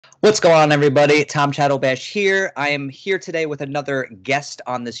What's going on, everybody? Tom Chatalbash here. I am here today with another guest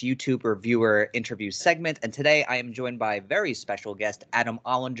on this YouTube Reviewer interview segment, and today I am joined by a very special guest, Adam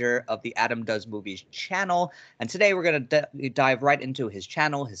Olinger of the Adam Does Movies channel. And today we're going to dive right into his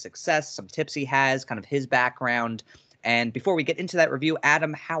channel, his success, some tips he has, kind of his background. And before we get into that review,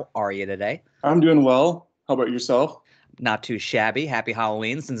 Adam, how are you today? I'm doing well. How about yourself? Not too shabby. Happy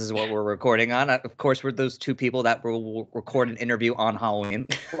Halloween, since this is what we're recording on. Of course, we're those two people that will record an interview on Halloween.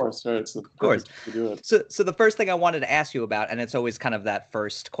 Of course, right? It's the Of course. to do it. So the first thing I wanted to ask you about, and it's always kind of that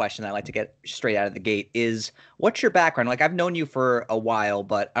first question that I like to get straight out of the gate, is what's your background? Like, I've known you for a while,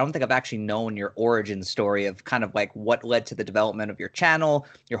 but I don't think I've actually known your origin story of kind of like what led to the development of your channel,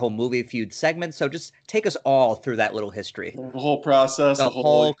 your whole Movie Feud segment. So just take us all through that little history. The whole process, the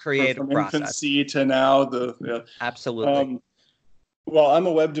whole creative from process. Infancy to now. Absolutely. Well, I'm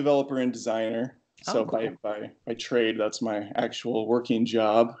a web developer and designer. So cool. by trade, that's my actual working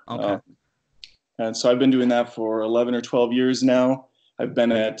job. Okay. And so I've been doing that for 11 or 12 years now. I've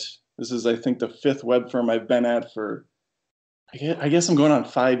been at, this is, I think, the fifth web firm I've been at for, I guess I'm going on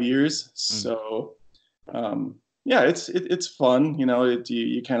 5 years. So, yeah, it's fun. You know,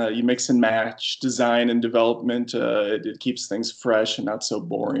 you kind of, you mix and match design and development. It keeps things fresh and not so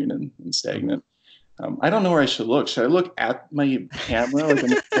boring and stagnant. I don't know where I should look. Should I look at my camera, like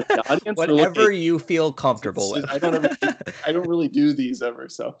the audience? Whatever you feel comfortable with. I don't really do these ever,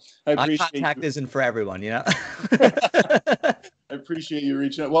 so I appreciate eye contact isn't for everyone, you know. I appreciate you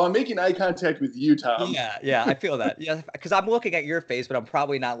reaching out. Well, I'm making eye contact with you, Tom. Yeah, I feel that. Yeah, because I'm looking at your face, but I'm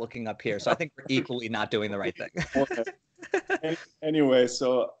probably not looking up here. So I think we're equally not doing the right thing. Okay. Anyway,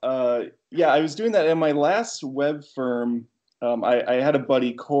 so yeah, I was doing that in my last web firm. I had a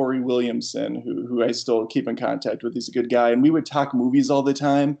buddy, Corey Williamson, who I still keep in contact with. He's a good guy, and we would talk movies all the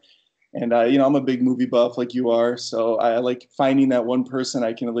time. And you know, I'm a big movie buff like you are, so I like finding that one person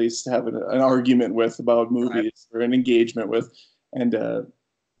I can at least have an argument with about movies, right, or an engagement with. And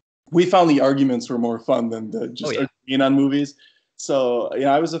we found the arguments were more fun than just agreeing on movies. So you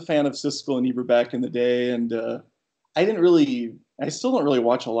know, I was a fan of Siskel and Ebert back in the day, and I still don't really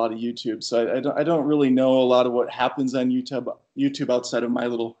watch a lot of YouTube, so I don't really know a lot of what happens on YouTube outside of my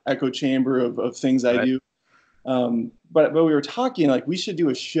little echo chamber of things I do. But we were talking, like, we should do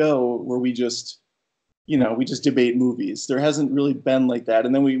a show where we just debate movies. There hasn't really been like that.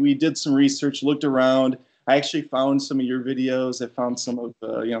 And then we did some research, looked around. I actually found some of your videos. I found some of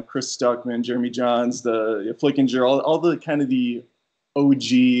Chris Stuckman, Jeremy Johns, the Flickinger, all the kind of the OG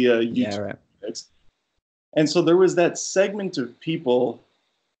YouTube videos. And so there was that segment of people,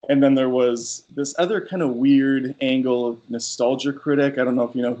 and then there was this other kind of weird angle of Nostalgia Critic. I don't know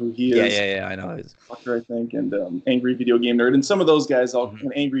if you know who he is. Yeah, I know. I think, and Angry Video Game Nerd, and some of those guys,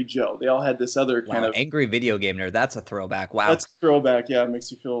 and Angry Joe. They all had this other kind of Angry Video Game Nerd. That's a throwback. Wow, that's a throwback. Yeah, it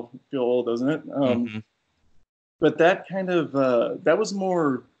makes you feel old, doesn't it? But that kind of that was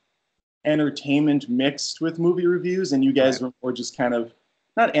more entertainment mixed with movie reviews, and you guys were more just kind of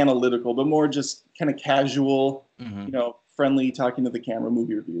not analytical, but more just kind of casual, friendly, talking to the camera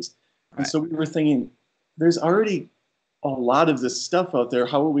movie reviews. And so we were thinking, there's already a lot of this stuff out there.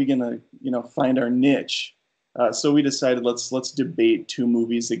 How are we going to, find our niche? So we decided let's debate two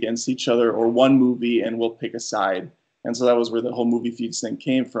movies against each other, or one movie, and we'll pick a side. And so that was where the whole Movie Feuds thing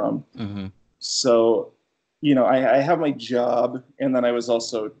came from. So, I have my job, and then I was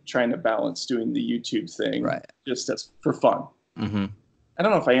also trying to balance doing the YouTube thing, just for fun. I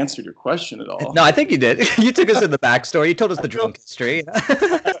don't know if I answered your question at all. No, I think you did. You took us in the backstory. You told us the drunk history.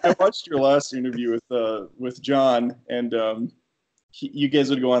 I watched your last interview with John, and you guys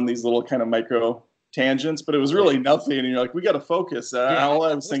would go on these little kind of micro tangents, but it was really nothing. And you're like, we got to focus. All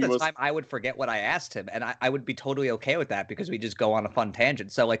I was thinking was, I would forget what I asked him, and I would be totally okay with that because we just go on a fun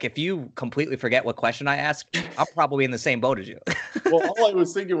tangent. So, like, if you completely forget what question I asked, I'm probably in the same boat as you. Well, all I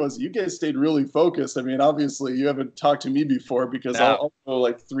was thinking was, you guys stayed really focused. I mean, obviously, you haven't talked to me before because I'll go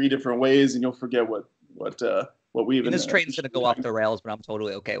like 3 different ways, and you'll forget what we even. This train's going to go off the rails, but I'm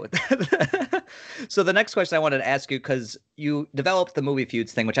totally okay with that. So the next question I wanted to ask you, because you developed the Movie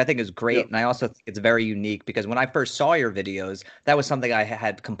Feuds thing, which I think is great, and I also think it's very unique because when I first saw your videos, that was something I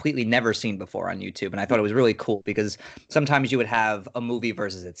had completely never seen before on YouTube, and I thought it was really cool because sometimes you would have a movie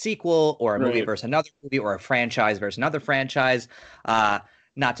versus its sequel, or a movie versus another movie, or a franchise versus another franchise.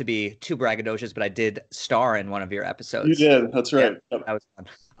 Not to be too braggadocious, but I did star in one of your episodes. You did. That's right. Yeah, that was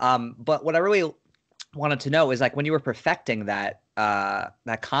fun. But what I really wanted to know is, like, when you were perfecting that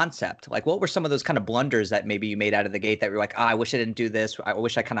concept, like, what were some of those kind of blunders that maybe you made out of the gate that you're like, I wish I didn't do this. I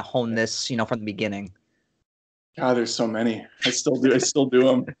wish I kind of honed this, from the beginning. God, there's so many. I still do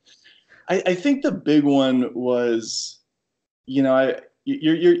them. I think the big one was,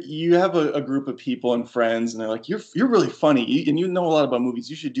 you have a group of people and friends, and they're like, you're really funny, and you know a lot about movies.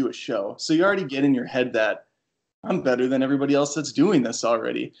 You should do a show. So you already get in your head that I'm better than everybody else that's doing this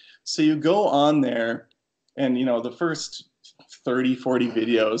already. So you go on there, and the first 30, 40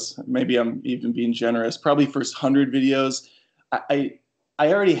 videos, maybe I'm even being generous, probably first 100 videos, I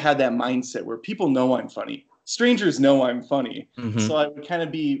already had that mindset where people know I'm funny. Strangers know I'm funny. Mm-hmm. So I would kind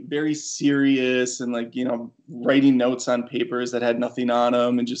of be very serious and like, writing notes on papers that had nothing on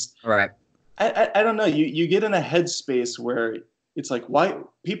them, and just, Right. I don't know. You get in a headspace where it's like, why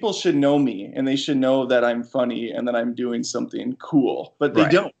people should know me, and they should know that I'm funny and that I'm doing something cool, but they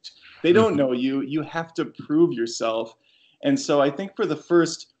Right. don't. They don't Mm-hmm. know you. You have to prove yourself. And so I think for the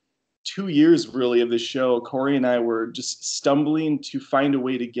first 2 years really of the show, Corey and I were just stumbling to find a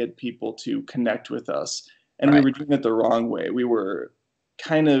way to get people to connect with us. And we Right. were doing it the wrong way. We were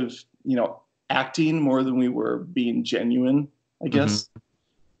kind of, acting more than we were being genuine, I guess.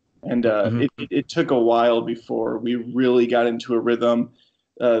 And Mm-hmm. it took a while before we really got into a rhythm.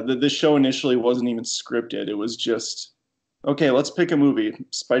 The show initially wasn't even scripted. It was just, okay, let's pick a movie,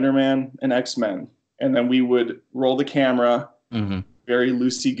 Spider-Man and X-Men. And then we would roll the camera, Mm-hmm. very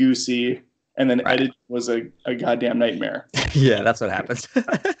loosey-goosey, and then Right. edit was a goddamn nightmare. Yeah, that's what happens.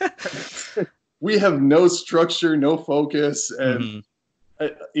 We have no structure, no focus, and Mm-hmm.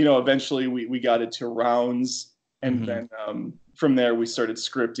 Eventually we got it to rounds, and Mm-hmm. then from there we started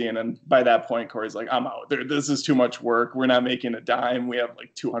scripting. And by that point, Corey's like, I'm out. This is too much work. We're not making a dime. We have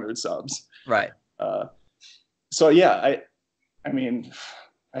like 200 subs. Right. So yeah, I mean,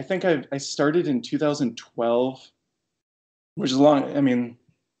 I think I started in 2012, which is long. I mean,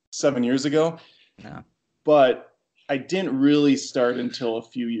 7 years ago. Yeah. But I didn't really start until a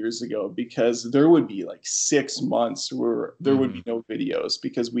few years ago, because there would be like 6 months where there would be no videos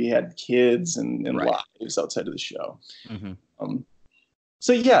because we had kids and Right. lives outside of the show. Mm-hmm.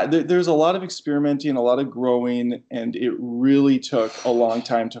 So yeah, there's a lot of experimenting, a lot of growing, and it really took a long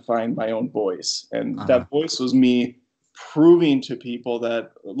time to find my own voice. And that voice was me proving to people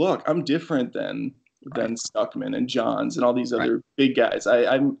that, look, I'm different than Stuckman and Johns and all these other big guys.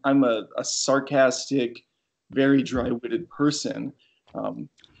 I'm a sarcastic, very dry-witted person,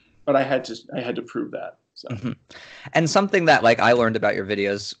 but I had to prove that. So. Mm-hmm. And something that like I learned about your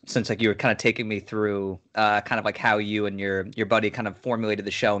videos, since like you were kind of taking me through kind of like how you and your buddy kind of formulated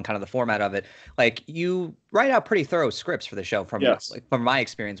the show and kind of the format of it, like you write out pretty thorough scripts for the show from like, from my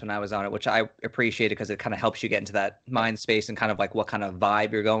experience when I was on it, which I appreciated because it kind of helps you get into that mind space and kind of like what kind of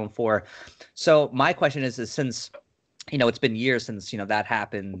vibe you're going for. So my question is since it's been years since, that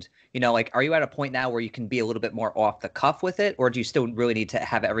happened, like, are you at a point now where you can be a little bit more off the cuff with it, or do you still really need to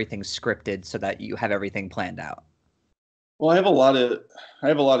have everything scripted so that you have everything planned out? Well, I have a lot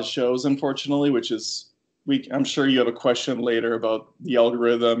of shows, unfortunately, which is I'm sure you have a question later about the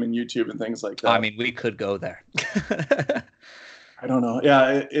algorithm and YouTube and things like that. I mean, we could go there. I don't know.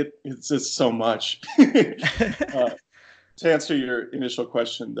 Yeah, it's just so much. To answer your initial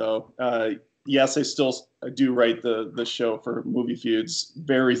question, though, yes, I still do write the show for Movie Feuds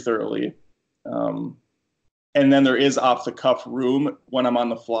very thoroughly. And then there is off the cuff room when I'm on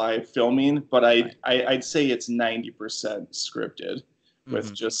the fly filming, but I'd say it's 90% scripted,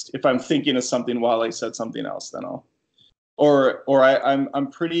 with just, if I'm thinking of something while I said something else, then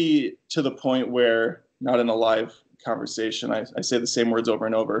I'm pretty to the point where, not in a live conversation, I say the same words over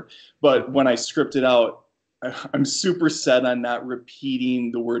and over, but when I script it out, I'm super set on not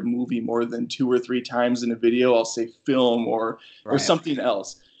repeating the word movie more than 2 or 3 times in a video. I'll say film or something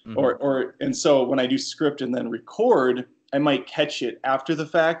else. And so when I do script and then record, I might catch it after the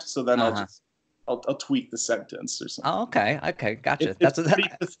fact. So then I'll tweak the sentence or something. Oh, okay, gotcha. It's pretty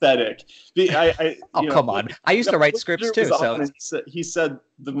pathetic. Come on! I used to write scripts too. So he said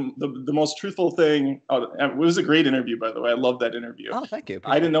the most truthful thing. It was a great interview, by the way. I love that interview. Oh, thank you.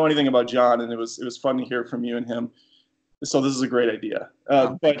 I didn't know anything about John, and it was fun to hear from you and him. So this is a great idea.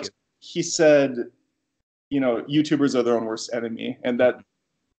 But he said, YouTubers are their own worst enemy, and that's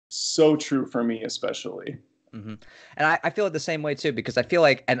so true for me, especially. And I feel it the same way too, because I feel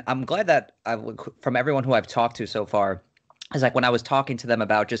like, and I'm glad that from everyone who I've talked to so far, is like when I was talking to them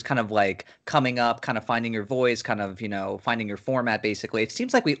about just kind of like coming up, kind of finding your voice, kind of, finding your format, basically, it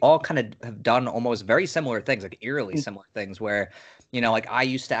seems like we all kind of have done almost very similar things, like eerily similar things where, like I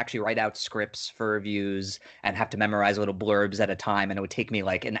used to actually write out scripts for reviews and have to memorize little blurbs at a time. And it would take me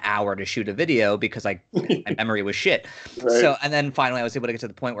like an hour to shoot a video because my memory was shit. Right. So, and then finally I was able to get to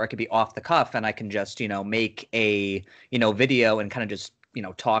the point where I could be off the cuff and I can just, make a, video and kind of just,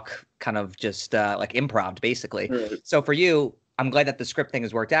 talk kind of just like improv basically. Right. So for you, I'm glad that the script thing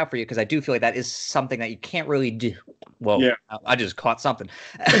has worked out for you because I do feel like that is something that you can't really do. Whoa, Yeah. I just caught something.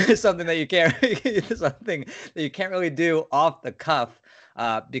 Something that you can't something that you can't really do off the cuff.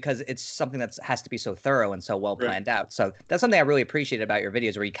 Because it's something that has to be so thorough and so well planned out. So that's something I really appreciate about your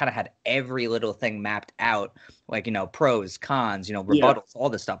videos, where you kind of had every little thing mapped out, like, pros, cons, rebuttals, all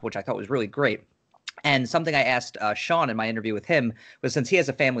this stuff, which I thought was really great. And something I asked Sean in my interview with him was, since he has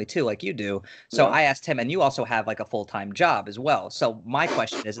a family too, like you do, so I asked him, and you also have like a full-time job as well. So my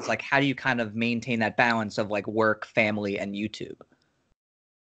question is, it's like, how do you kind of maintain that balance of like work, family, and YouTube?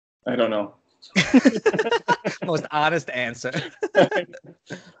 I don't know. Most honest answer.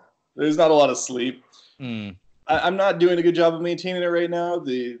 There's not a lot of sleep. Mm. I'm not doing a good job of maintaining it right now.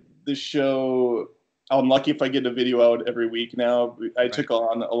 The show, I'm lucky if I get a video out every week now. I took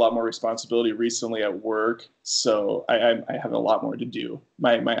on a lot more responsibility recently at work, so I have a lot more to do.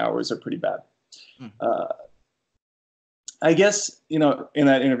 My hours are pretty bad. I guess, in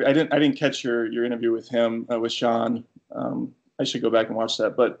that interview, I didn't catch your interview with him, with Sean. I should go back and watch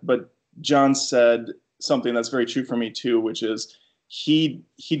that. But John said something that's very true for me too, which is he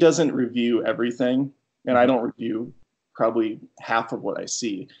doesn't review everything, and I don't review probably half of what I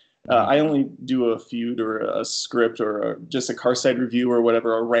see. I only do a feud or a script or just a car side review or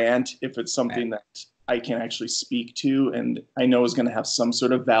whatever, a rant, if it's something that I can actually speak to and I know is going to have some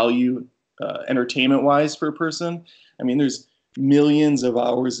sort of value, entertainment wise, for a person. I mean, there's millions of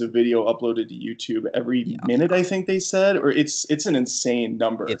hours of video uploaded to YouTube every minute, I think they said, or it's an insane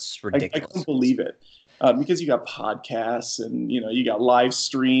number. It's ridiculous. I can't believe it. Because you got podcasts and, you got live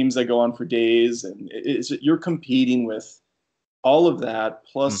streams that go on for days, and you're competing with all of that,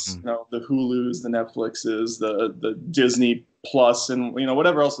 plus the Hulus, the Netflixes, the Disney Plus, and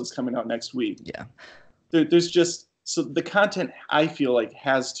whatever else is coming out next week. Yeah, there's just, so the content, I feel like,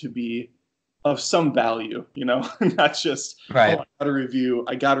 has to be of some value, not just I gotta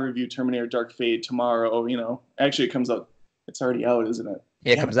review Terminator Dark Fate tomorrow. Actually, it comes out. It's already out, isn't it?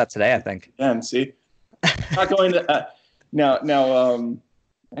 Yeah, it comes out today, I think. And see, not going to now.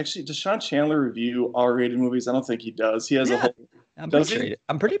 Actually, does Sean Chandler review R-rated movies? I don't think he does. He has a whole.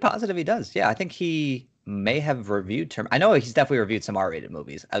 I'm pretty positive he does. Yeah, I think he may have reviewed I know he's definitely reviewed some R-rated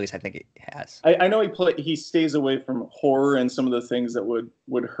movies. At least I think he has. I know he stays away from horror and some of the things that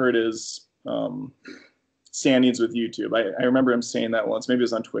would hurt his standings with YouTube. I remember him saying that once. Maybe it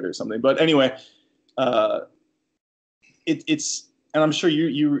was on Twitter or something. But anyway, it's. And I'm sure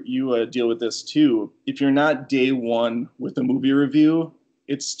you deal with this too. If you're not day one with a movie review,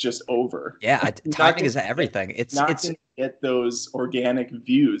 it's just over. Yeah, timing is everything. It's gonna get those organic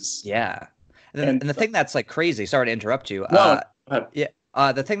views. Yeah, and the thing that's like crazy. Sorry to interrupt you. No,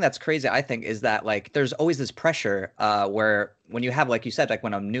 the thing that's crazy, I think, is that like there's always this pressure where when you have, like you said, like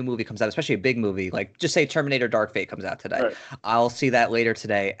when a new movie comes out, especially a big movie, like just say Terminator Dark Fate comes out today, I'll see that later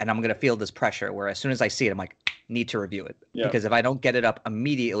today, and I'm gonna feel this pressure where as soon as I see it, I'm like, need to review it, because if I don't get it up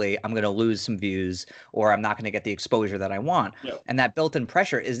immediately, I'm going to lose some views, or I'm not going to get the exposure that I want. And that built-in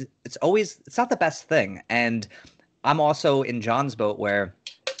pressure it's not the best thing. And I'm also in John's boat where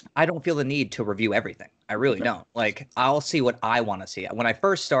I don't feel the need to review everything. I really don't. Like, I'll see what I want to see. When I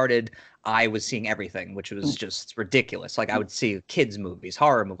first started, I was seeing everything, which was just ridiculous. Like, I would see kids movies,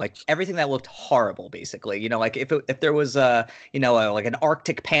 horror movies, like everything that looked horrible, basically. Like if there was like an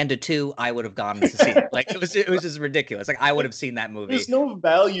Arctic Panda 2, I would have gone to see it. Like, it was just ridiculous. Like, I would have seen that movie. There's no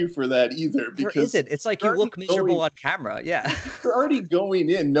value for that either, because it's like you look miserable on camera. Yeah. You're already going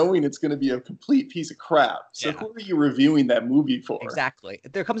in knowing it's going to be a complete piece of crap. So who are you reviewing that movie for? Exactly.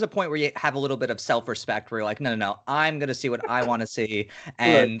 There comes a point where you have a little bit of self-respect where you're like, no, I'm going to see what I want to see.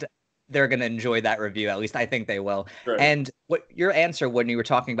 And they're going to enjoy that review. At least I think they will. And what your answer when you were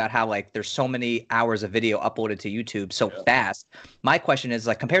talking about how like there's so many hours of video uploaded to YouTube so fast. My question is,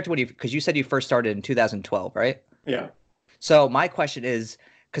 like, compared to because you said you first started in 2012, right? Yeah. So my question is,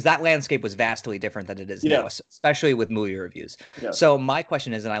 because that landscape was vastly different than it is now, especially with movie reviews. So my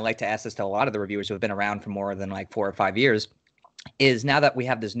question is, and I like to ask this to a lot of the reviewers who have been around for more than like 4 or 5 years, is now that we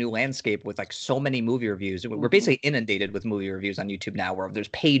have this new landscape with like so many movie reviews, we're basically inundated with movie reviews on YouTube now, where there's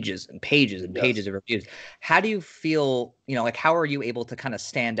pages and pages and pages of reviews. How do you feel, like, how are you able to kind of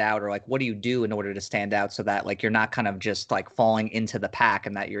stand out, or like, what do you do in order to stand out so that like you're not kind of just like falling into the pack,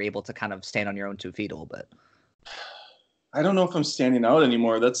 and that you're able to kind of stand on your own 2 feet a little bit? I don't know if I'm standing out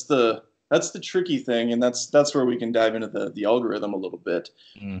anymore. That's the tricky thing. And that's where we can dive into the algorithm a little bit,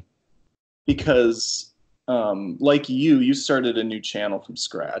 because like you started a new channel from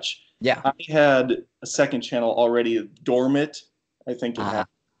scratch. Yeah. I had a second channel already dormant. I think it had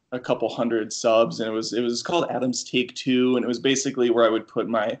a couple hundred subs, and it was called Adam's Take Two. And it was basically where I would put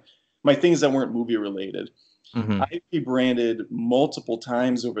my things that weren't movie related. Mm-hmm. I rebranded multiple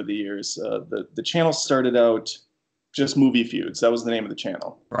times over the years. The channel started out just Movie Feuds. That was the name of the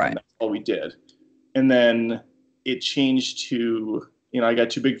channel, and Right. that's all we did. And then it changed to, I got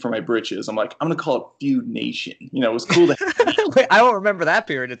too big for my britches. I'm like, I'm gonna call it Feud Nation. It was cool to Wait, I don't remember that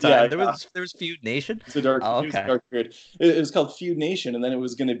period of time. yeah, There was Feud Nation. it's a dark, Oh, it was a okay. dark period. It was called Feud Nation, and then it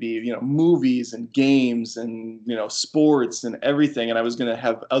was going to be, movies and games and sports and everything. And I was going to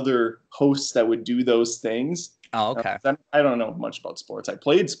have other hosts that would do those things. Oh, okay. I don't know much about sports. I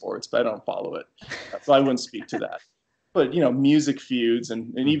played sports, but I don't follow it, so I wouldn't speak to that. But music feuds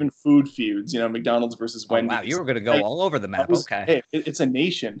and even food feuds. McDonald's versus Oh, Wendy's. wow, you were going to go all over the map. Okay. Hey, it's a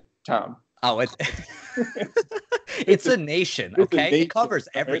nation, Tom. Oh, it's a nation. Okay, it covers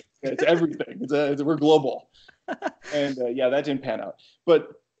everything. It's everything. We're global. And yeah, that didn't pan out.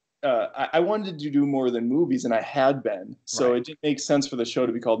 But I wanted to do more than movies, and I had been. So It didn't make sense for the show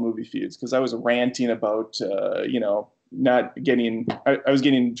to be called Movie Feuds, because I was ranting about, not getting. I was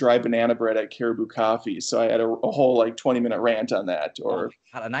getting dry banana bread at Caribou Coffee, so I had a whole 20-minute rant on that. Oh my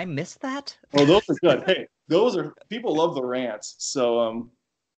God, and I missed that. Oh, those are good. Hey, people love the rants. So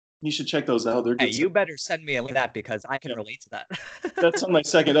you should check those out. They're good. Hey, you better send me a link to that, because I can relate to that. That's on my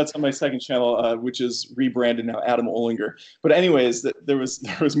second channel, which is rebranded now Adam Olinger. But anyways, there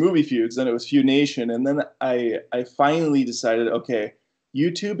was Movie Feuds, then it was Feud Nation, and then I finally decided, okay,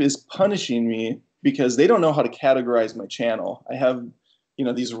 YouTube is punishing me because they don't know how to categorize my channel. I have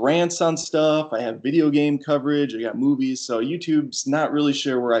these rants on stuff. I have video game coverage. I got movies, so YouTube's not really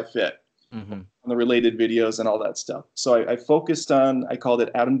sure where I fit. Mm-hmm. On the related videos and all that stuff. So I focused on, I called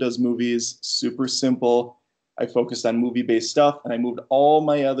it Adam Does Movies, super simple. I focused on movie-based stuff, and I moved all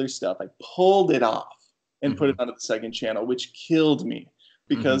my other stuff. I pulled it off and put it onto the second channel, which killed me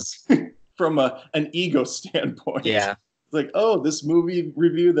because from an ego standpoint, it's like, oh, this movie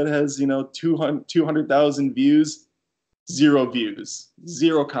review that has 200,000 views, 0 views,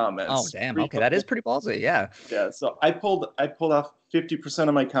 0 comments. Oh, damn. Okay, that is pretty ballsy. Yeah. Yeah. So I pulled off 50%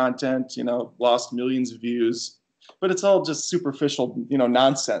 of my content. Lost millions of views, but it's all just superficial,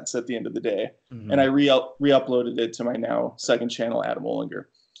 nonsense at the end of the day. Mm-hmm. And I re-uploaded it to my now second channel, Adam Olinger.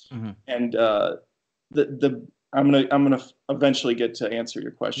 Mm-hmm. And I'm gonna eventually get to answer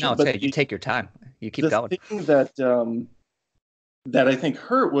your question. No, it's okay. You take your time. You keep going. The thing that I think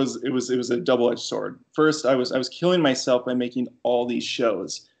hurt was it was a double-edged sword. First, I was killing myself by making all these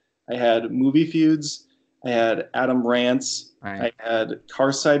shows. I had Movie Feuds, I had Adam Rants, I had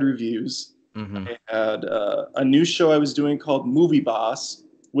Carside Reviews, I had a new show I was doing called Movie Boss,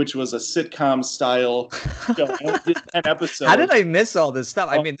 which was a sitcom style show. I did 10 episodes. How did I miss all this stuff?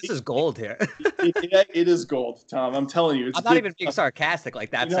 I mean, this is gold here. It is gold, Tom. I'm telling you. I'm not even being sarcastic. Like,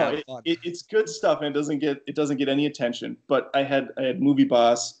 that sounds fun. It's good stuff, and it doesn't get any attention. But I had Movie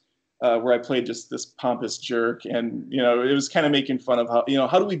Boss, where I played just this pompous jerk, and it was kind of making fun of how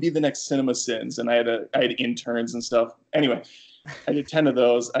do we be the next Cinema Sins, and I had interns and stuff. Anyway, I did 10 of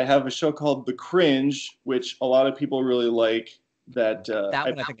those. I have a show called The Cringe, which a lot of people really like. That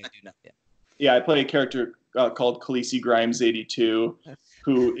one I think I do know. Yeah, I play a character called Khaleesi Grimes 82,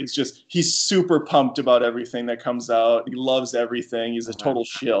 who is he's super pumped about everything that comes out. He loves everything. He's a total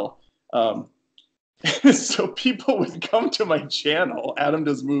shill. So people would come to my channel, Adam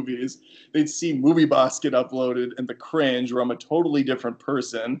Does Movies. They'd see Movie Boss get uploaded and The Cringe, where I'm a totally different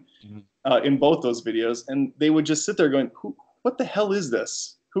person in both those videos, and they would just sit there going, "What the hell is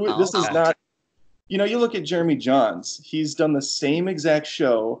this? This is not." You look at Jeremy Johns. He's done the same exact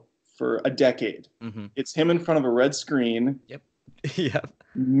show for a decade. Mm-hmm. It's him in front of a red screen. Yep. Yeah.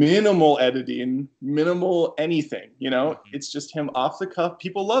 Minimal editing, minimal anything. It's just him off the cuff.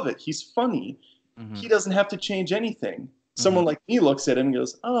 People love it. He's funny. Mm-hmm. He doesn't have to change anything. Someone like me looks at him and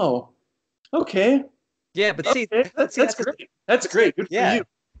goes, "Oh, okay." Yeah, but see, that's great. That's great. Good for you.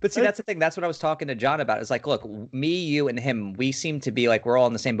 But see, that's the thing. That's what I was talking to John about. It's like, look, me, you, and him, we seem to be like we're all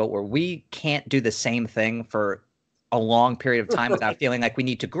in the same boat where we can't do the same thing for a long period of time without feeling like we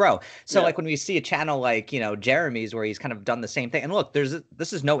need to grow. So like when we see a channel like, Jeremy's, where he's kind of done the same thing. And look,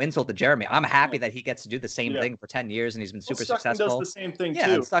 this is no insult to Jeremy. I'm happy that he gets to do the same thing for 10 years and he's been super successful. Does the same thing too.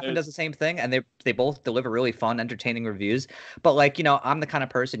 And Stuckman does the same thing, and they both deliver really fun, entertaining reviews. But like, I'm the kind of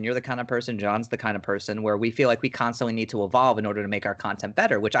person, you're the kind of person, John's the kind of person where we feel like we constantly need to evolve in order to make our content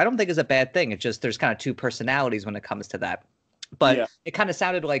better, which I don't think is a bad thing. It's just there's kind of two personalities when it comes to that. But it kind of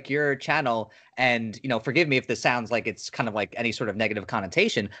sounded like your channel, and, forgive me if this sounds like it's kind of like any sort of negative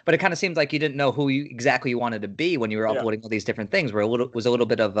connotation, but it kind of seems like you didn't know who exactly you wanted to be when you were uploading all these different things, where it was a little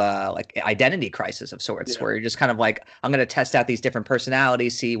bit of like identity crisis of sorts, where you're just kind of like, I'm going to test out these different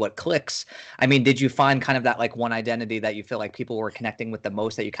personalities, see what clicks. I mean, did you find kind of that like one identity that you feel like people were connecting with the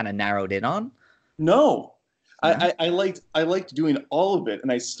most that you kind of narrowed in on? No. I liked doing all of it,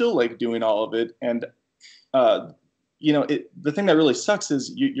 and I still like doing all of it. And the thing that really sucks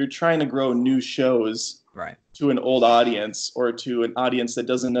is you're trying to grow new shows Right. to an old audience or to an audience that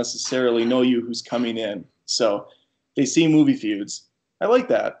doesn't necessarily know you who's coming in. So they see movie feuds. I like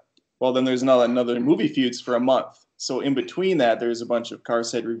that. Well, then there's another movie feuds for a month. So in between that, there's a bunch of car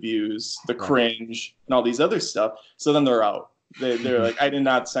side reviews, the cringe, and all these other stuff. So then they're out. They're like, I did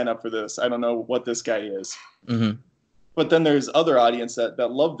not sign up for this. I don't know what this guy is. But then there's other audience that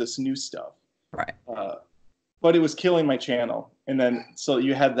love this new stuff. Right. But it was killing my channel. And then, so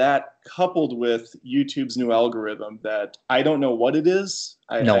you had that coupled with YouTube's new algorithm that I don't know what it is.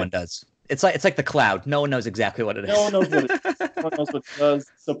 No one does. It's like the cloud. No one knows exactly what it is. No one knows what it is. No one knows what it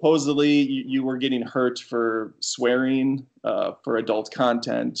does. Supposedly, you were getting hurt for swearing, for adult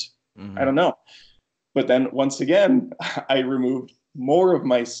content. I don't know. But then, once again, I removed more of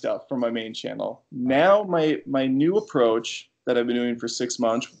my stuff from my main channel. Now, my new approach that I've been doing for 6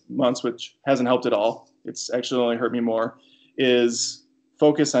 months, which hasn't helped at all, it's actually only hurt me more, is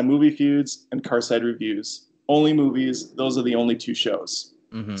focus on movie feuds and car side reviews. Only movies. Those are the only two shows.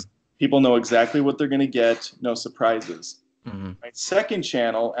 People know exactly what they're going to get. No surprises. My second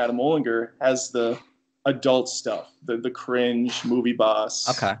channel, Adam Olinger, has the adult stuff, the cringe, movie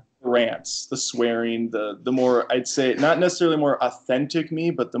boss, rants, the swearing, the more, I'd say, not necessarily more authentic me,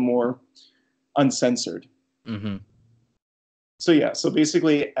 but the more uncensored. So yeah, so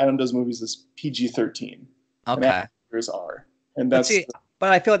basically, Adam Does Movies is PG-13. Okay. And actors are, and that's.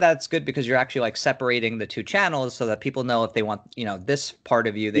 But I feel that's good because you're actually like separating the two channels so that people know if they want, this part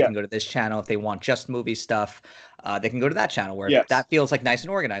of you, they can go to this channel. If they want just movie stuff, they can go to that channel where that feels like nice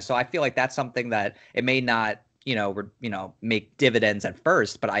and organized. So I feel like that's something that it may not, make dividends at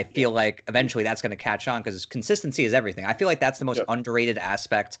first, but I feel like eventually that's going to catch on because consistency is everything. I feel like that's the most underrated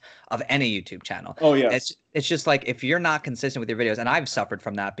aspect of any YouTube channel. Oh yeah. It's just like if you're not consistent with your videos, and I've suffered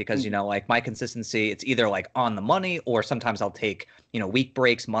from that because like my consistency, it's either like on the money or sometimes I'll take week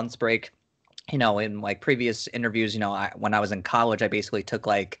breaks, months break. In like previous interviews, when I was in college, I basically took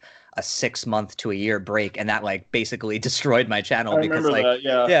like a 6 month to a year break, and that like basically destroyed my channel because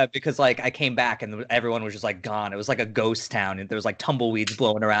because like I came back and everyone was just like gone. It was like a ghost town, and there was like tumbleweeds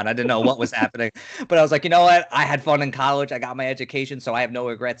blowing around. I didn't know what was happening, but I was like, you know what? I had fun in college. I got my education, so I have no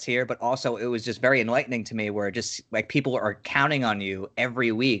regrets here. But also, it was just very enlightening to me, where just like people are counting on you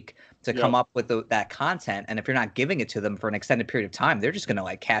every week to come up with that content, and if you're not giving it to them for an extended period of time, they're just gonna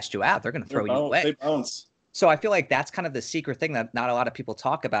like cast you out. They're gonna throw you away. They bounce. So I feel like that's kind of the secret thing that not a lot of people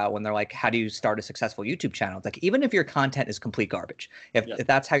talk about when they're like, how do you start a successful YouTube channel? It's like, even if your content is complete garbage, if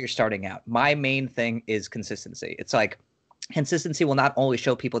that's how you're starting out, my main thing is consistency. It's like consistency will not only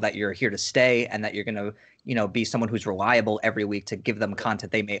show people that you're here to stay and that you're going to, be someone who's reliable every week to give them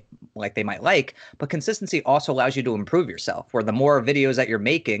content they might like, but consistency also allows you to improve yourself, where the more videos that you're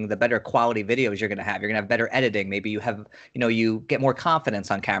making, the better quality videos you're going to have. You're going to have better editing. Maybe you have, you get more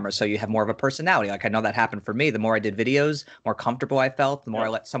confidence on camera, so you have more of a personality. Like I know that happened for me. The more I did videos, more comfortable I felt, the more I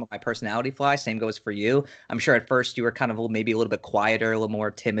let some of my personality fly. Same goes for you. I'm sure at first you were kind of maybe a little bit quieter, a little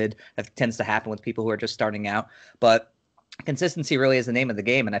more timid. That tends to happen with people who are just starting out, but consistency really is the name of the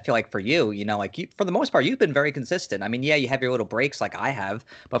game. And I feel like for you, for the most part, you've been very consistent. I mean, yeah, you have your little breaks like I have,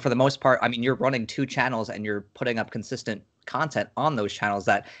 but for the most part, I mean, you're running 2 channels and you're putting up consistent content on those channels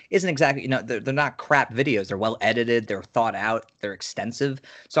that isn't exactly, they're not crap videos. They're well edited, they're thought out, they're extensive.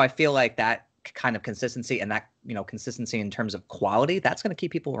 So I feel like that kind of consistency and that, consistency in terms of quality, that's going to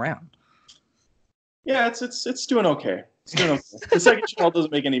keep people around. Yeah, it's doing okay. It's doing okay. The second channel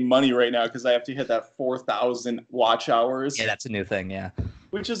doesn't make any money right now because I have to hit that 4,000 watch hours. Yeah, that's a new thing. Yeah,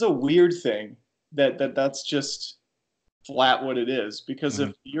 which is a weird thing. That's just flat what it is. Because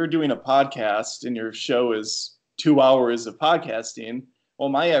if you're doing a podcast and your show is 2 hours of podcasting, well,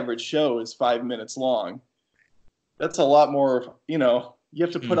 my average show is 5 minutes long. That's a lot more. You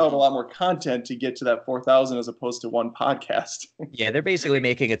have to put out a lot more content to get to that 4,000 as opposed to one podcast. Yeah, they're basically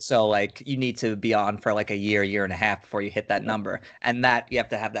making it so like you need to be on for like a year and a half before you hit that number. And that you have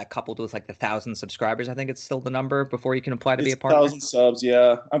to have that coupled with like the 1,000 subscribers. I think it's still the number before you can apply to be a partner. 1,000 subs,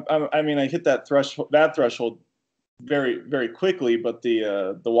 yeah. I mean, I hit that threshold very, very quickly, but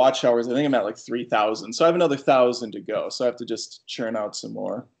the watch hours, I think I'm at like 3,000. So I have another 1,000 to go. So I have to just churn out some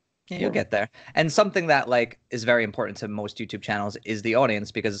more. Yeah, you'll get there. And something that like is very important to most YouTube channels is the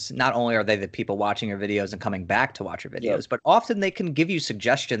audience, because not only are they the people watching your videos and coming back to watch your videos, but often they can give you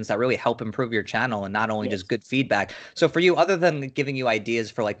suggestions that really help improve your channel, and not only just good feedback. So for you, other than giving you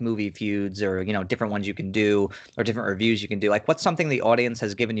ideas for like movie feuds or, different ones you can do or different reviews you can do, like what's something the audience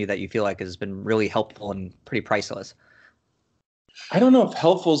has given you that you feel like has been really helpful and pretty priceless? I don't know if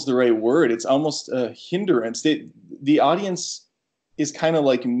helpful is the right word. It's almost a hindrance. The audience is kind of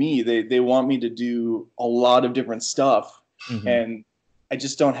like me. They want me to do a lot of different stuff, and I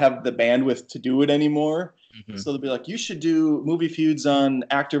just don't have the bandwidth to do it anymore. So they'll be like, you should do movie feuds on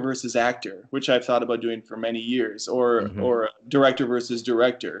actor versus actor, which I've thought about doing for many years, or director versus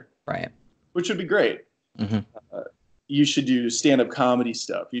director, right? Which would be great. You should do stand-up comedy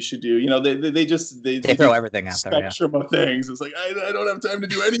stuff. You should do, they throw everything out there. Spectrum of things. It's like I don't have time to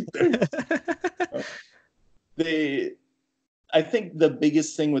do anything. I think the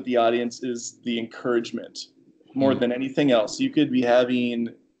biggest thing with the audience is the encouragement more than anything else. You could be having,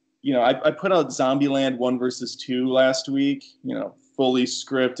 I put out Zombieland 1 versus 2 last week, fully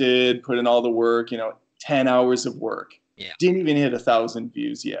scripted, put in all the work, 10 hours of work. Yeah. Didn't even hit 1,000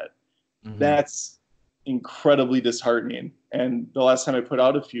 views yet. That's incredibly disheartening. And the last time I put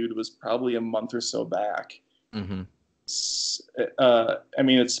out a feud was probably a month or so back. It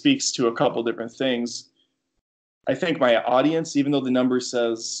speaks to a couple different things. I think my audience, even though the number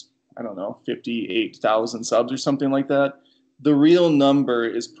says, I don't know, 58,000 subs or something like that, the real number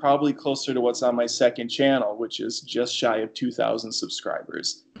is probably closer to what's on my second channel, which is just shy of 2,000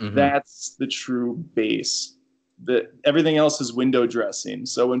 subscribers. That's the true base. Everything else is window dressing.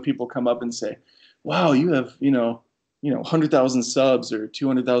 So when people come up and say, wow, you have, 100,000 subs or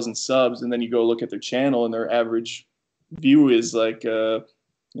 200,000 subs, and then you go look at their channel and their average view is like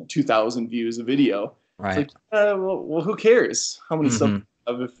 2,000 views a video. Right. It's like, well, who cares how many subs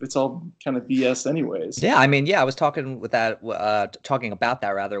if it's all kind of BS anyways? Yeah, I was talking with talking about that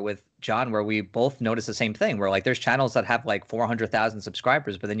rather with John, where we both noticed the same thing. Where like there's channels that have like 400,000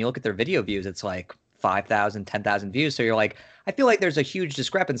 subscribers, but then you look at their video views, it's like 5,000, 10,000 views. So you're like, I feel like there's a huge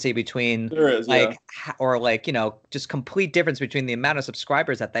discrepancy between just complete difference between the amount of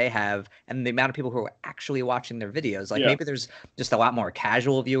subscribers that they have and the amount of people who are actually watching their videos. Like maybe there's just a lot more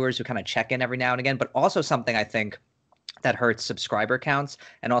casual viewers who kind of check in every now and again, but also something I think that hurts subscriber counts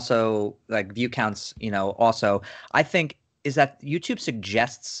and also like view counts, also I think is that YouTube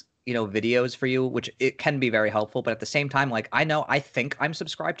suggests videos for you, which it can be very helpful, but at the same time, like I think I'm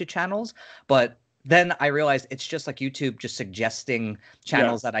subscribed to channels, but then I realized it's just like YouTube just suggesting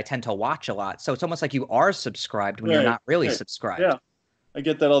channels that I tend to watch a lot. So it's almost like you are subscribed when you're not really subscribed. Yeah, I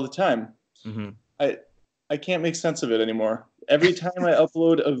get that all the time. I can't make sense of it anymore. Every time I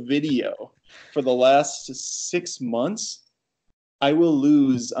upload a video for the last 6 months, I will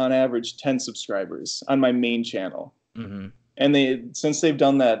lose on average 10 subscribers on my main channel. And since they've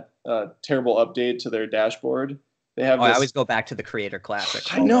done that terrible update to their dashboard, they have. I always go back to the Creator Classic.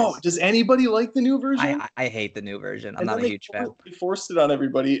 I know. Does anybody like the new version? I hate the new version. I'm not a huge fan. They forced it on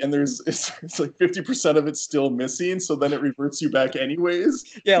everybody, and it's like 50% of it's still missing. So then it reverts you back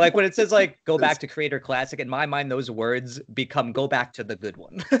anyways. Yeah, like when it says like go back to Creator Classic, in my mind those words become go back to the good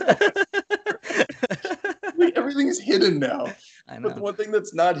one. Everything is hidden now. I know. But the one thing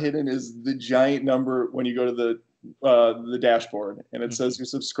that's not hidden is the giant number when you go to the dashboard and it says your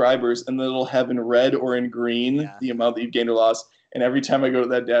subscribers, and then it'll have in red or in green the amount that you've gained or lost. And every time I go to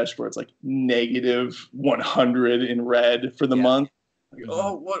that dashboard, it's like negative 100 in red for the month. Like,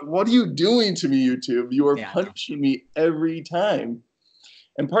 oh, what are you doing to me, YouTube? You are punishing me every time.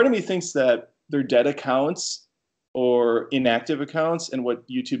 And part of me thinks that they're dead accounts or inactive accounts, and what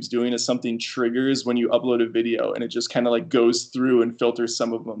YouTube's doing is something triggers when you upload a video, and it just kind of like goes through and filters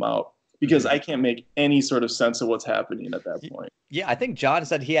some of them out. Because I can't make any sort of sense of what's happening at that point. Yeah, I think John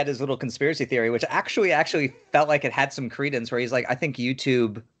said he had his little conspiracy theory, which actually felt like it had some credence, where he's like, I think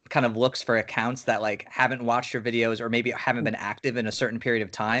YouTube kind of looks for accounts that like haven't watched your videos or maybe haven't been active in a certain period of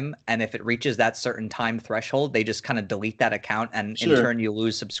time. And if it reaches that certain time threshold, they just kind of delete that account, and in turn you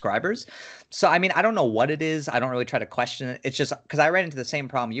lose subscribers. So, I mean, I don't know what it is. I don't really try to question it. It's just because I ran into the same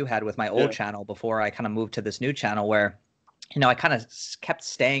problem you had with my old channel before I kind of moved to this new channel, where I kind of kept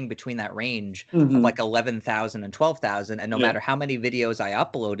staying between that range of like 11,000 and 12,000. And no matter how many videos I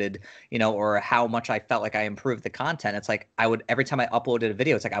uploaded, or how much I felt like I improved the content, it's like every time I uploaded a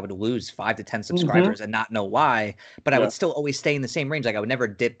video, it's like I would lose 5 to 10 subscribers and not know why, but I would still always stay in the same range. Like I would never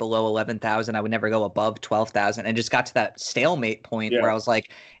dip below 11,000. I would never go above 12,000, and just got to that stalemate point where I was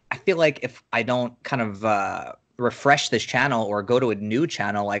like, I feel like if I don't kind of, refresh this channel or go to a new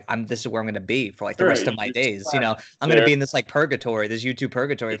channel, like this is where I'm going to be for like the rest of my days. I'm going to be in this like purgatory, this YouTube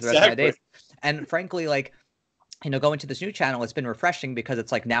purgatory for the rest of my days. And frankly, like, going to this new channel, it's been refreshing because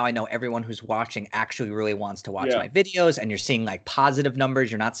it's like now I know everyone who's watching actually really wants to watch my videos, and you're seeing like positive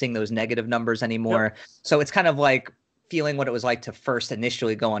numbers. You're not seeing those negative numbers anymore. So it's kind of like feeling what it was like to first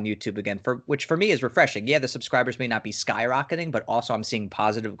initially go on YouTube again, which for me is refreshing. Yeah, the subscribers may not be skyrocketing, but also I'm seeing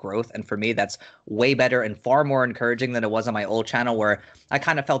positive growth. And for me, that's way better and far more encouraging than it was on my old channel, where I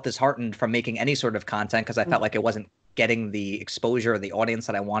kind of felt disheartened from making any sort of content because I felt like it wasn't getting the exposure or the audience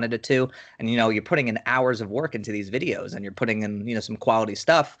that I wanted it to. And, you're putting in hours of work into these videos and you're putting in, some quality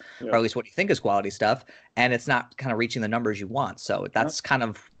stuff, or at least what you think is quality stuff. And it's not kind of reaching the numbers you want. So that's kind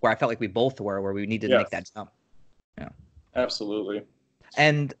of where I felt like we both were, where we needed to make that jump. Yeah, absolutely.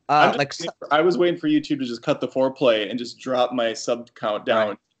 And I was waiting for YouTube to just cut the foreplay and just drop my sub count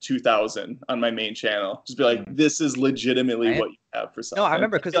down 2,000 on my main channel. Just be like, this is legitimately what you have for something. No, I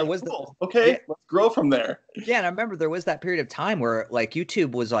remember because there was let's grow from there. Yeah, and I remember there was that period of time where like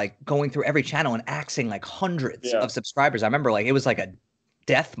YouTube was like going through every channel and axing like hundreds of subscribers. I remember like it was like a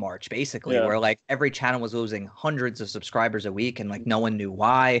death march basically, where like every channel was losing hundreds of subscribers a week, and like no one knew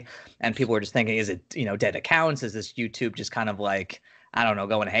why, and people were just thinking, is it dead accounts, is this YouTube just kind of like, I don't know,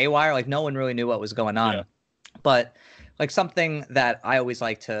 going haywire? Like no one really knew what was going on. But like something that I always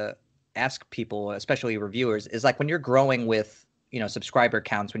like to ask people, especially reviewers, is like when you're growing with subscriber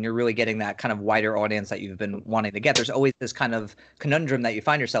counts, when you're really getting that kind of wider audience that you've been wanting to get, there's always this kind of conundrum that you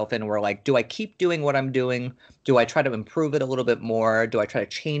find yourself in where like, do I keep doing what I'm doing? Do I try to improve it a little bit more? Do I try to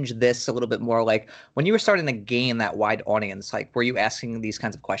change this a little bit more? Like when you were starting to gain that wide audience, like were you asking these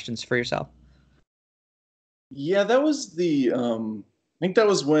kinds of questions for yourself? Yeah, that was I think that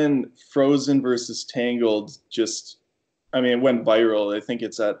was when Frozen versus Tangled it went viral. I think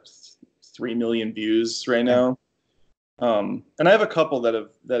it's at 3 million views right now. And I have a couple that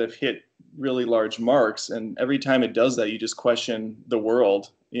have hit really large marks, and every time it does that, you just question the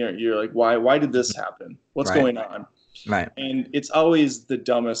world. You're like, why did this happen? What's going on? Right. And it's always the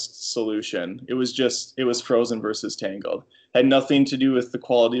dumbest solution. It was Frozen versus Tangled. Had nothing to do with the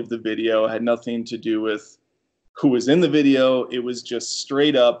quality of the video, had nothing to do with who was in the video. It was just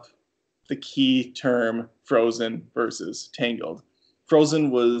straight up the key term, Frozen versus Tangled.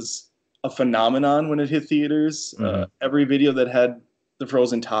 Frozen was a phenomenon when it hit theaters. Every video that had the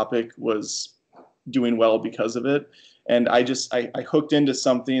Frozen topic was doing well because of it. And I hooked into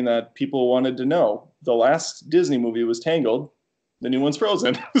something that people wanted to know. The last Disney movie was Tangled. The new one's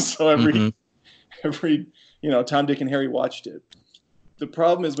Frozen. So every Tom, Dick, and Harry watched it. The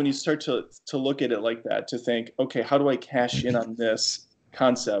problem is when you start to look at it like that, to think, okay, how do I cash in on this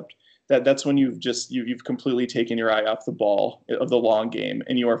concept? That's when you've completely taken your eye off the ball of the long game,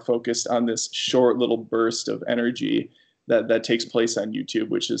 and you are focused on this short little burst of energy that takes place on YouTube,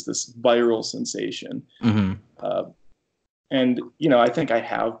 which is this viral sensation. And I think I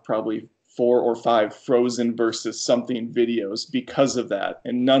have probably 4 or 5 Frozen versus something videos because of that,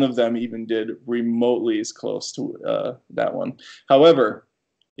 and none of them even did remotely as close to that one. However,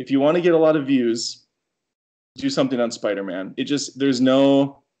 if you want to get a lot of views, do something on Spider-Man. There's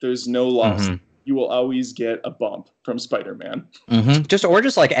no loss. You will always get a bump from Spider-Man. Just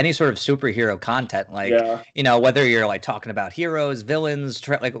like any sort of superhero content, like whether you're like talking about heroes, villains,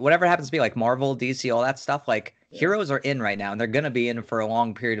 like whatever happens to be, like Marvel, DC, all that stuff. Like heroes are in right now, and they're gonna be in for a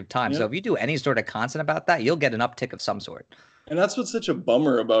long period of time. So if you do any sort of content about that, you'll get an uptick of some sort. And that's what's such a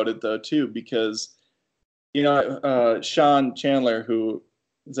bummer about it, though, too, because Sean Chandler, who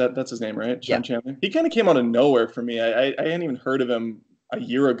that's his name, right? Sean Chandler. He kind of came out of nowhere for me. I hadn't even heard of him a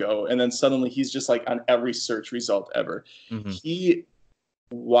year ago, and then suddenly he's just like on every search result ever. He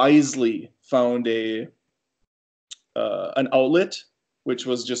wisely found an outlet which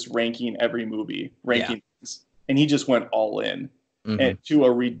was just ranking every movie, and he just went all in and to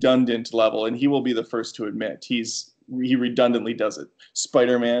a redundant level. And he will be the first to admit he redundantly does it.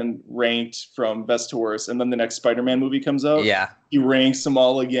 Spider-Man ranked from best to worst, and then the next Spider-Man movie comes out. He ranks them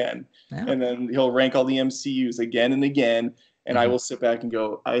all again, and then he'll rank all the MCUs again and again. And I will sit back and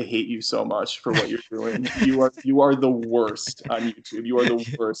go, I hate you so much for what you're doing. You are the worst on YouTube. You are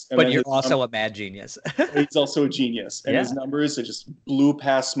the worst. And but you're also a mad genius. He's also a genius. And his numbers just blew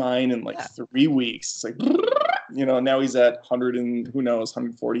past mine in like 3 weeks. It's like, now he's at 100 and who knows,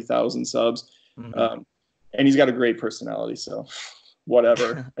 140,000 subs. And he's got a great personality. So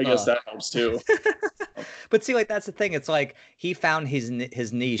whatever. I guess that helps too. But see, like that's the thing. It's like he found his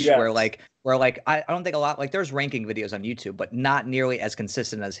niche where I don't think a lot, like there's ranking videos on YouTube, but not nearly as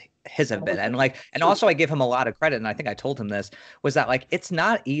consistent as his have been. And also I give him a lot of credit, and I think I told him this, was that like it's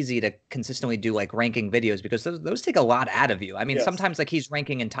not easy to consistently do like ranking videos because those take a lot out of you. I mean, sometimes like he's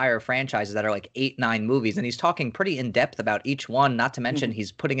ranking entire franchises that are like 8, 9 movies, and he's talking pretty in depth about each one. Not to mention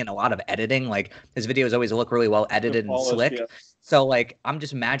he's putting in a lot of editing. Like his videos always look really well edited and slick. So like I'm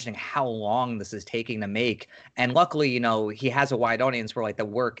just imagining how long this is taking to make. And luckily, he has a wide audience where like the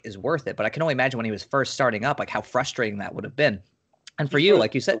work is worth it. But I can only imagine when he was first starting up, like how frustrating that would have been. And for you,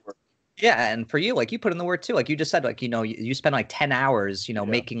 like you said, yeah, and for you, like you put in the work too. Like you just said, like, you spend like 10 hours,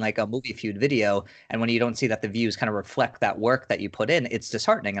 making like a movie feud video. And when you don't see that the views kind of reflect that work that you put in, it's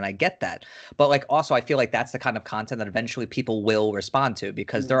disheartening. And I get that. But like also, I feel like that's the kind of content that eventually people will respond to,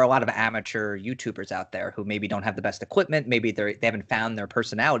 because there are a lot of amateur YouTubers out there who maybe don't have the best equipment. Maybe they haven't found their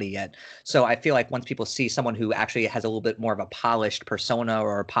personality yet. So I feel like once people see someone who actually has a little bit more of a polished persona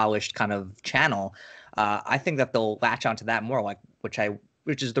or a polished kind of channel, I think that they'll latch onto that more, like,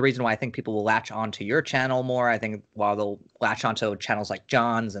 which is the reason why I think people will latch onto your channel more. I think while they'll latch onto channels like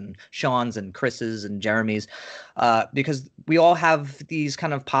John's and Sean's and Chris's and Jeremy's, because we all have these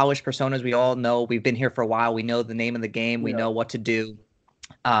kind of polished personas. We all know, we've been here for a while. We know the name of the game. We know what to do.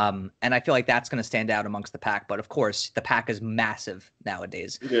 And I feel like that's going to stand out amongst the pack. But of course, the pack is massive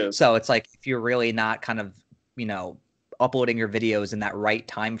nowadays. So it's like, if you're really not kind of, uploading your videos in that right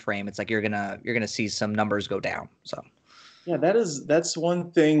time frame, it's like you're gonna see some numbers go down. So. Yeah, that's one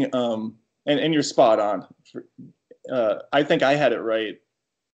thing, and you're spot on. I think I had it right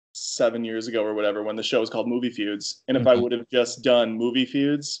 7 years ago or whatever when the show was called Movie Feuds. And if I would have just done Movie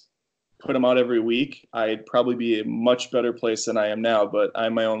Feuds, put them out every week, I'd probably be a much better place than I am now. But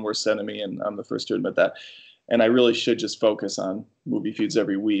I'm my own worst enemy, and I'm the first to admit that. And I really should just focus on Movie Feuds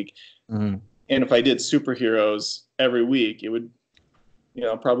every week. And if I did superheroes every week, it would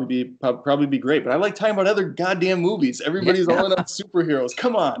probably be great. But I like talking about other goddamn movies. Everybody's all in on superheroes.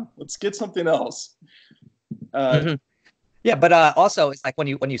 Come on, let's get something else. Yeah, but also it's like when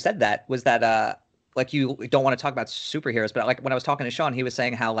you said that, was that like you don't want to talk about superheroes, but like when I was talking to Sean, he was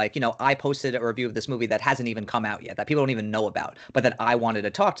saying how, like, I posted a review of this movie that hasn't even come out yet, that people don't even know about, but that I wanted to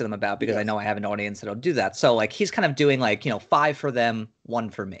talk to them about because I know I have an audience that'll do that. So like he's kind of doing like, 5 for them, 1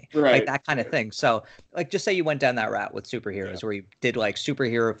 for me, like that kind of thing. So like, just say you went down that route with superheroes, where you did like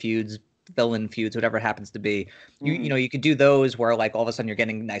superhero feuds, villain feuds, whatever it happens to be. You could do those where like all of a sudden you're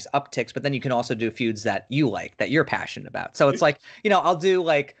getting nice upticks, but then you can also do feuds that you like, that you're passionate about. So it's like, I'll do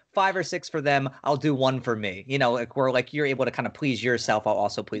like 5 or 6 for them, I'll do 1 for me, like where like you're able to kind of please yourself while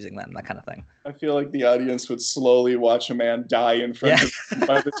also pleasing them, that kind of thing. I feel like the audience would slowly watch a man die in front of me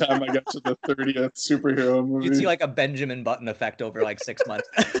by the time I got to the 30th superhero movie. You'd see like a Benjamin Button effect over like 6 months.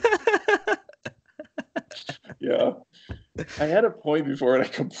 Yeah. I had a point before and I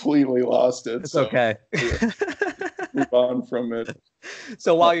completely lost it. It's okay. Move on from it.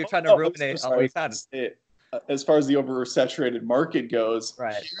 So while you're trying to ruminate on what you found, as far as the oversaturated market goes,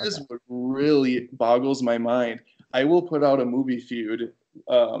 here's what really boggles my mind. I will put out a movie feud.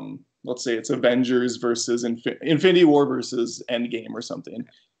 Let's say it's Avengers versus Infinity War versus Endgame or something.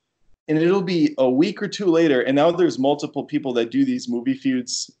 And it'll be a week or 2 later. And now there's multiple people that do these movie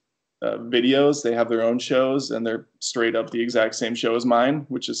feuds videos. They have their own shows and they're straight up the exact same show as mine,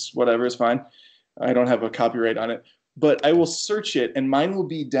 which is whatever, is fine. I don't have a copyright on it, but I will search it and mine will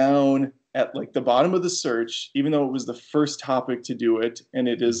be down at like the bottom of the search, even though it was the first topic to do it. And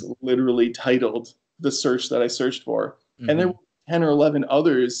it is literally titled the search that I searched for. And there will be 10 or 11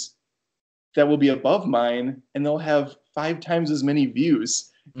 others that will be above mine and they'll have 5 times as many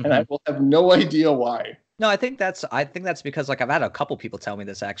views. And I will have no idea why. No, I think that's because like I've had a couple people tell me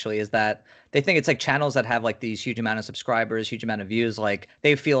this actually, is that they think it's like channels that have like these huge amount of subscribers, huge amount of views, like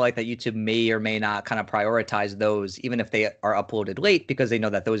they feel like that YouTube may or may not kind of prioritize those even if they are uploaded late, because they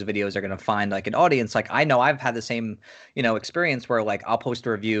know that those videos are going to find like an audience. Like I know I've had the same, experience where like I'll post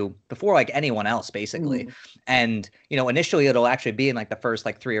a review before like anyone else basically. And, initially it'll actually be in like the first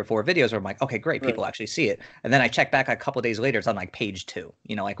like 3 or 4 videos where I'm like, okay, great, people actually see it. And then I check back a couple of days later, it's on like page 2,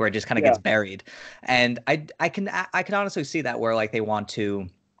 like where it just kind of gets buried. And I can honestly see that, where like they want to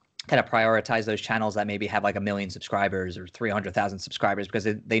kind of prioritize those channels that maybe have like 1 million subscribers or 300,000 subscribers, because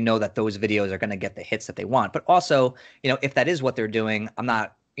they know that those videos are going to get the hits that they want. But also, if that is what they're doing, I'm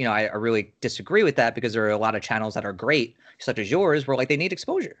not, I really disagree with that, because there are a lot of channels that are great, such as yours, where like they need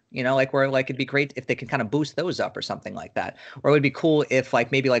exposure, like where like it'd be great if they can kind of boost those up or something like that. Or it would be cool if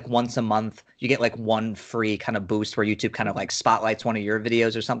like maybe like once a month you get like 1 free kind of boost where YouTube kind of like spotlights one of your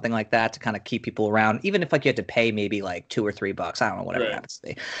videos or something like that to kind of keep people around, even if like you had to pay maybe like $2 or $3, I don't know, whatever it happens to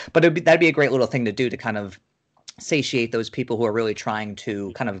be. But that'd be a great little thing to do to kind of satiate those people who are really trying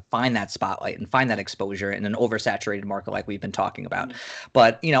to kind of find that spotlight and find that exposure in an oversaturated market like we've been talking about.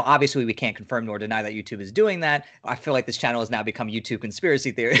 But, obviously we can't confirm nor deny that YouTube is doing that. I feel like this channel has now become YouTube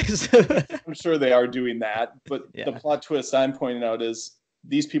conspiracy theories. I'm sure they are doing that. But the plot twist I'm pointing out is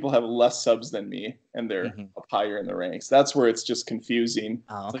these people have less subs than me and they're up higher in the ranks. That's where it's just confusing.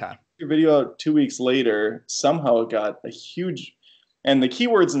 Oh, okay. Like your video out 2 weeks later, somehow it got a huge, and the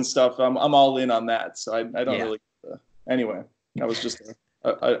keywords and stuff, I'm all in on that. So I don't really, anyway, that was just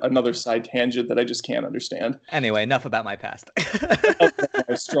another side tangent that I just can't understand. Anyway, enough about my past.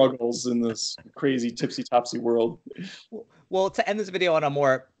 My struggles in this crazy tipsy topsy world. Well, to end this video on a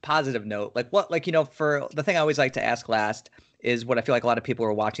more positive note, for the thing I always like to ask last is what I feel like a lot of people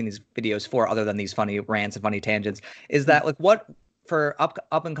are watching these videos for, other than these funny rants and funny tangents, is that like what for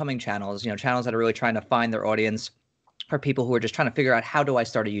up and coming channels, channels that are really trying to find their audience, or people who are just trying to figure out how do I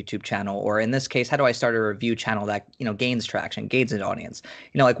start a YouTube channel, or in this case, how do I start a review channel that, gains traction, gains an audience?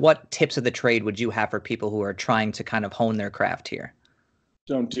 Like what tips of the trade would you have for people who are trying to kind of hone their craft here?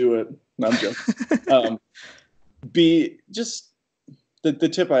 Don't do it. No, I'm joking. Be just the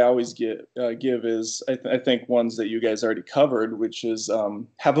tip I always give is I think ones that you guys already covered, which is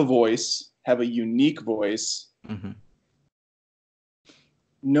have a voice, have a unique voice. Mm-hmm.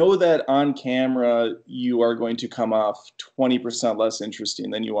 Know that on camera you are going to come off 20% less interesting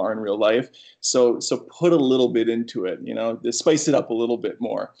than you are in real life. So put a little bit into it, spice it up a little bit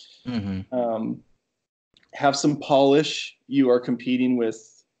more. Mm-hmm. Have some polish. You are competing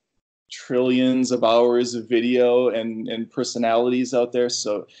with trillions of hours of video and personalities out there.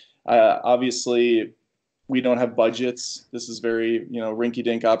 So obviously we don't have budgets. This is very,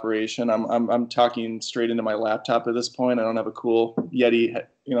 rinky-dink operation. I'm talking straight into my laptop at this point. I don't have a cool Yeti,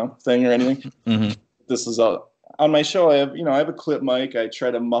 thing or anything. Mm-hmm. This is on my show. I have a clip mic. I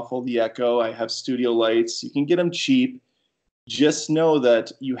try to muffle the echo. I have studio lights. You can get them cheap. Just know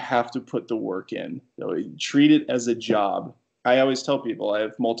that you have to put the work in. Treat it as a job. I always tell people I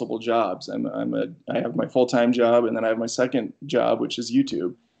have multiple jobs. I have my full-time job, and then I have my second job, which is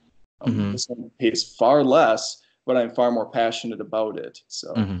YouTube. Mm-hmm. This one pays far less, but I'm far more passionate about it.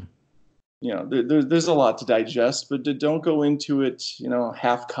 So, there's a lot to digest, but don't go into it,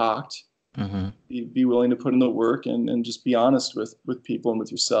 half-cocked. Mm-hmm. Be willing to put in the work and just be honest with people and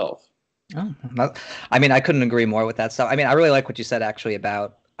with yourself. Oh, I couldn't agree more with that stuff. I really like what you said actually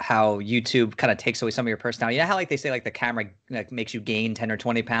about how YouTube kind of takes away some of your personality. How like they say like the camera makes you gain 10 or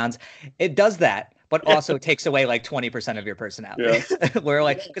 20 pounds. It does that, but also takes away like 20% of your personality. Yeah. Where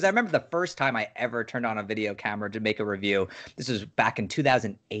like, because I remember the first time I ever turned on a video camera to make a review. This was back in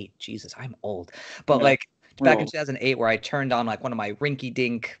 2008. Jesus, I'm old. But back in 2008, where I turned on like one of my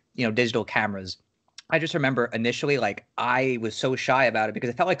rinky-dink, digital cameras. I just remember initially, like, I was so shy about it because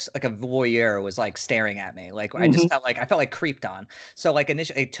it felt like a voyeur was like staring at me. Like, I just felt like creeped on. So like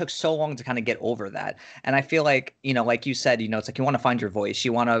initially it took so long to kind of get over that. And I feel like, like you said, it's like you want to find your voice.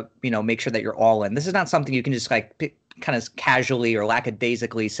 You want to, make sure that you're all in. This is not something you can just like kind of casually or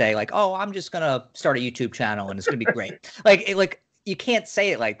lackadaisically say like, oh, I'm just going to start a YouTube channel and it's going to be great. You can't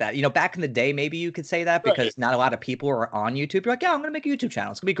say it like that. Back in the day, maybe you could say that because not a lot of people are on YouTube. You're like, yeah, I'm going to make a YouTube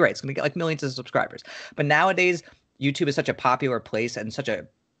channel. It's going to be great. It's going to get like millions of subscribers. But nowadays, YouTube is such a popular place and such a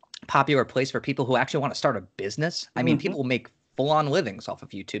popular place for people who actually want to start a business. People make full-on livings off of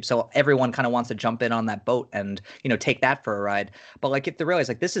YouTube. So everyone kind of wants to jump in on that boat and, take that for a ride. But like, if they realize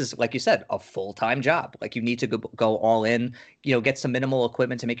like this is, like you said, a full-time job, like you need to go all in, get some minimal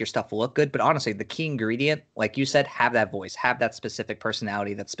equipment to make your stuff look good. But honestly, the key ingredient, like you said, have that voice, have that specific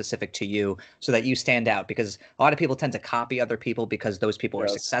personality that's specific to you so that you stand out, because a lot of people tend to copy other people because those people are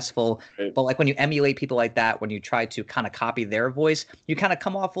successful. Right. But like when you emulate people like that, when you try to kind of copy their voice, you kind of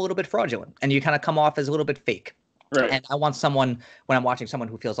come off a little bit fraudulent and you kind of come off as a little bit fake. Right. And I want someone, when I'm watching someone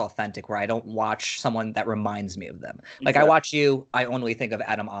who feels authentic, where I don't watch someone that reminds me of them. Like I watch you, I only think of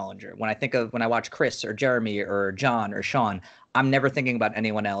Adam Olinger. When I watch Chris or Jeremy or John or Sean, I'm never thinking about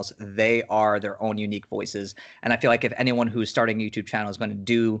anyone else. They are their own unique voices. And I feel like if anyone who's starting a YouTube channel is going to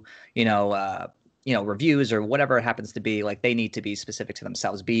do, reviews or whatever it happens to be, like they need to be specific to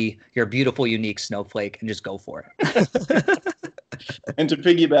themselves. Be your beautiful, unique snowflake and just go for it. And to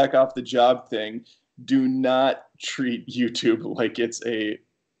piggyback off the job thing, do not treat YouTube like it's a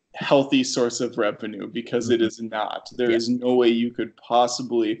healthy source of revenue, because it is not. There is no way you could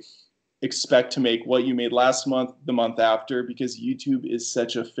possibly expect to make what you made last month the month after, because YouTube is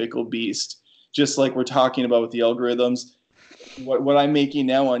such a fickle beast. Just like we're talking about with the algorithms, what I'm making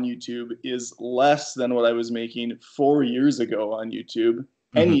now on YouTube is less than what I was making 4 years ago on YouTube.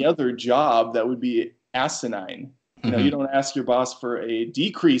 Any other job, that would be asinine. You don't ask your boss for a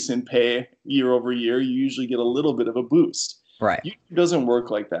decrease in pay year over year. You usually get a little bit of a boost. Right. YouTube doesn't work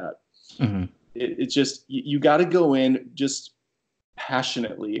like that. It's just, you got to go in just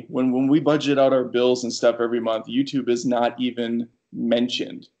passionately. When we budget out our bills and stuff every month, YouTube is not even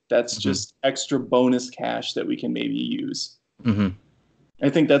mentioned. That's just extra bonus cash that we can maybe use. I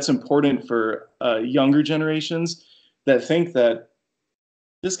think that's important for younger generations that think that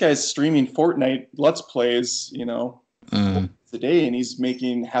this guy's streaming Fortnite Let's Plays, today, and he's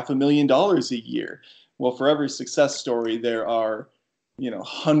making $500,000 a year. Well, for every success story, there are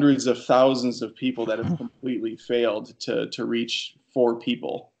hundreds of thousands of people that have completely failed to reach 4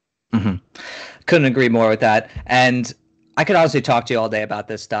 people. Mm-hmm. Couldn't agree more with that. And I could honestly talk to you all day about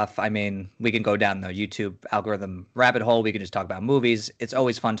this stuff. I mean, we can go down the YouTube algorithm rabbit hole. We can just talk about movies. It's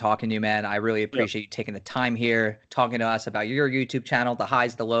always fun talking to you, man. I really appreciate you taking the time here, talking to us about your YouTube channel, the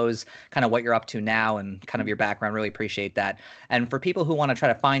highs, the lows, kind of what you're up to now and kind of your background. Really appreciate that. And for people who want to try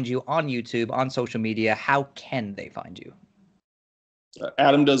to find you on YouTube, on social media, how can they find you?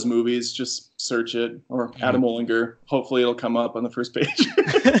 Adam Does Movies, just search it, or Adam Olinger. Hopefully it'll come up on the first page.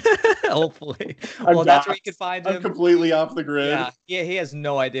 Hopefully. Well, that's where you can find him. I'm completely off the grid. Yeah, he has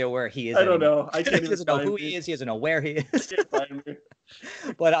no idea where he is. I don't know. I can't he doesn't know who he is. He doesn't know where he is. Can't find me.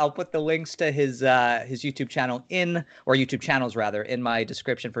 But I'll put the links to his YouTube channel or YouTube channels rather, in my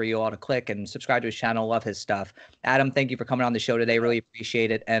description for you all to click and subscribe to his channel. Love his stuff. Adam, thank you for coming on the show today. Really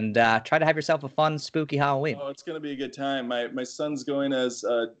appreciate it. And try to have yourself a fun, spooky Halloween. Oh, it's going to be a good time. My son's going as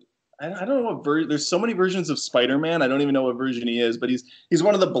I don't know what version. There's so many versions of Spider-Man. I don't even know what version he is, but he's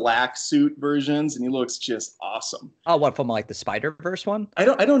one of the black suit versions, and he looks just awesome. Oh, what, from like the Spider-Verse one? I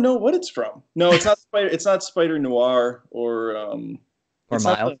don't know what it's from. No, it's not Spider. It's not Spider Noir or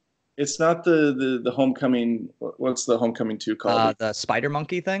Miles. It's not the Homecoming. What's the Homecoming 2 called? The Spider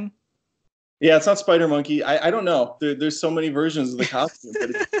Monkey thing. Yeah, it's not Spider Monkey. I don't know. There's so many versions of the costume,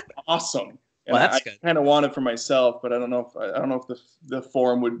 but it's awesome. And well, that's good. I kind of want it for myself, but I don't know if the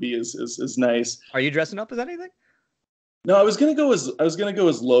form would be as nice. Are you dressing up as anything? No, I was gonna go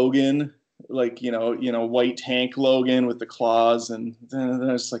as Logan, like white tank Logan with the claws, and then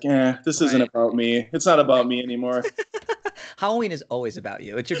I was like, this isn't about me. It's not about me anymore. Halloween is always about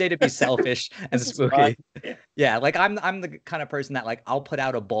you. It's your day to be selfish and spooky. Yeah, like I'm the kind of person that like I'll put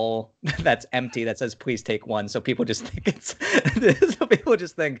out a bowl that's empty that says please take one, so people just think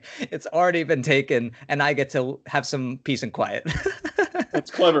it's already been taken and I get to have some peace and quiet. That's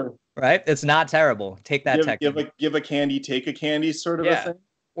clever. Right? It's not terrible. Take that give a candy, take a candy sort of a thing.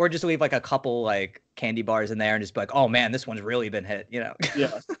 Or just leave like a couple like candy bars in there and just be like, oh man, this one's really been hit, Yeah.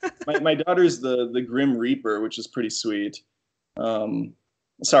 My daughter's the Grim Reaper, which is pretty sweet.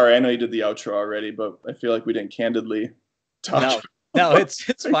 Sorry, I know you did the outro already, but I feel like we didn't candidly talk. No, it's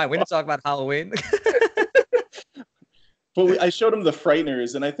fine. We didn't talk about Halloween. But I showed them The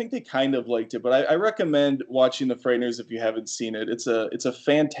Frighteners, and I think they kind of liked it. But I recommend watching The Frighteners if you haven't seen it. It's a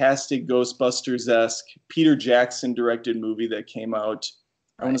fantastic Ghostbusters-esque Peter Jackson directed movie that came out,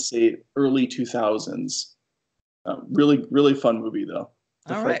 I want to say early 2000s. Really, really fun movie though.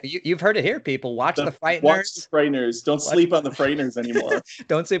 All right, you've heard it here, people. Watch The Frighteners. Watch The Frighteners. Don't sleep on The Frighteners anymore.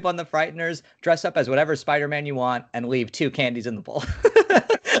 Don't sleep on The Frighteners. Dress up as whatever Spider-Man you want and leave 2 candies in the bowl.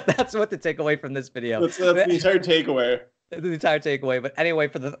 That's what to take away from this video. That's the entire takeaway. The entire takeaway. But anyway,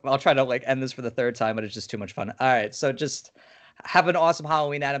 I'll try to like end this for the 3rd time, but it's just too much fun. All right, so just have an awesome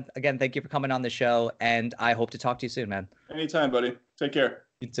Halloween, Adam. Again, thank you for coming on the show, and I hope to talk to you soon, man. Anytime, buddy. Take care.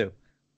 You too.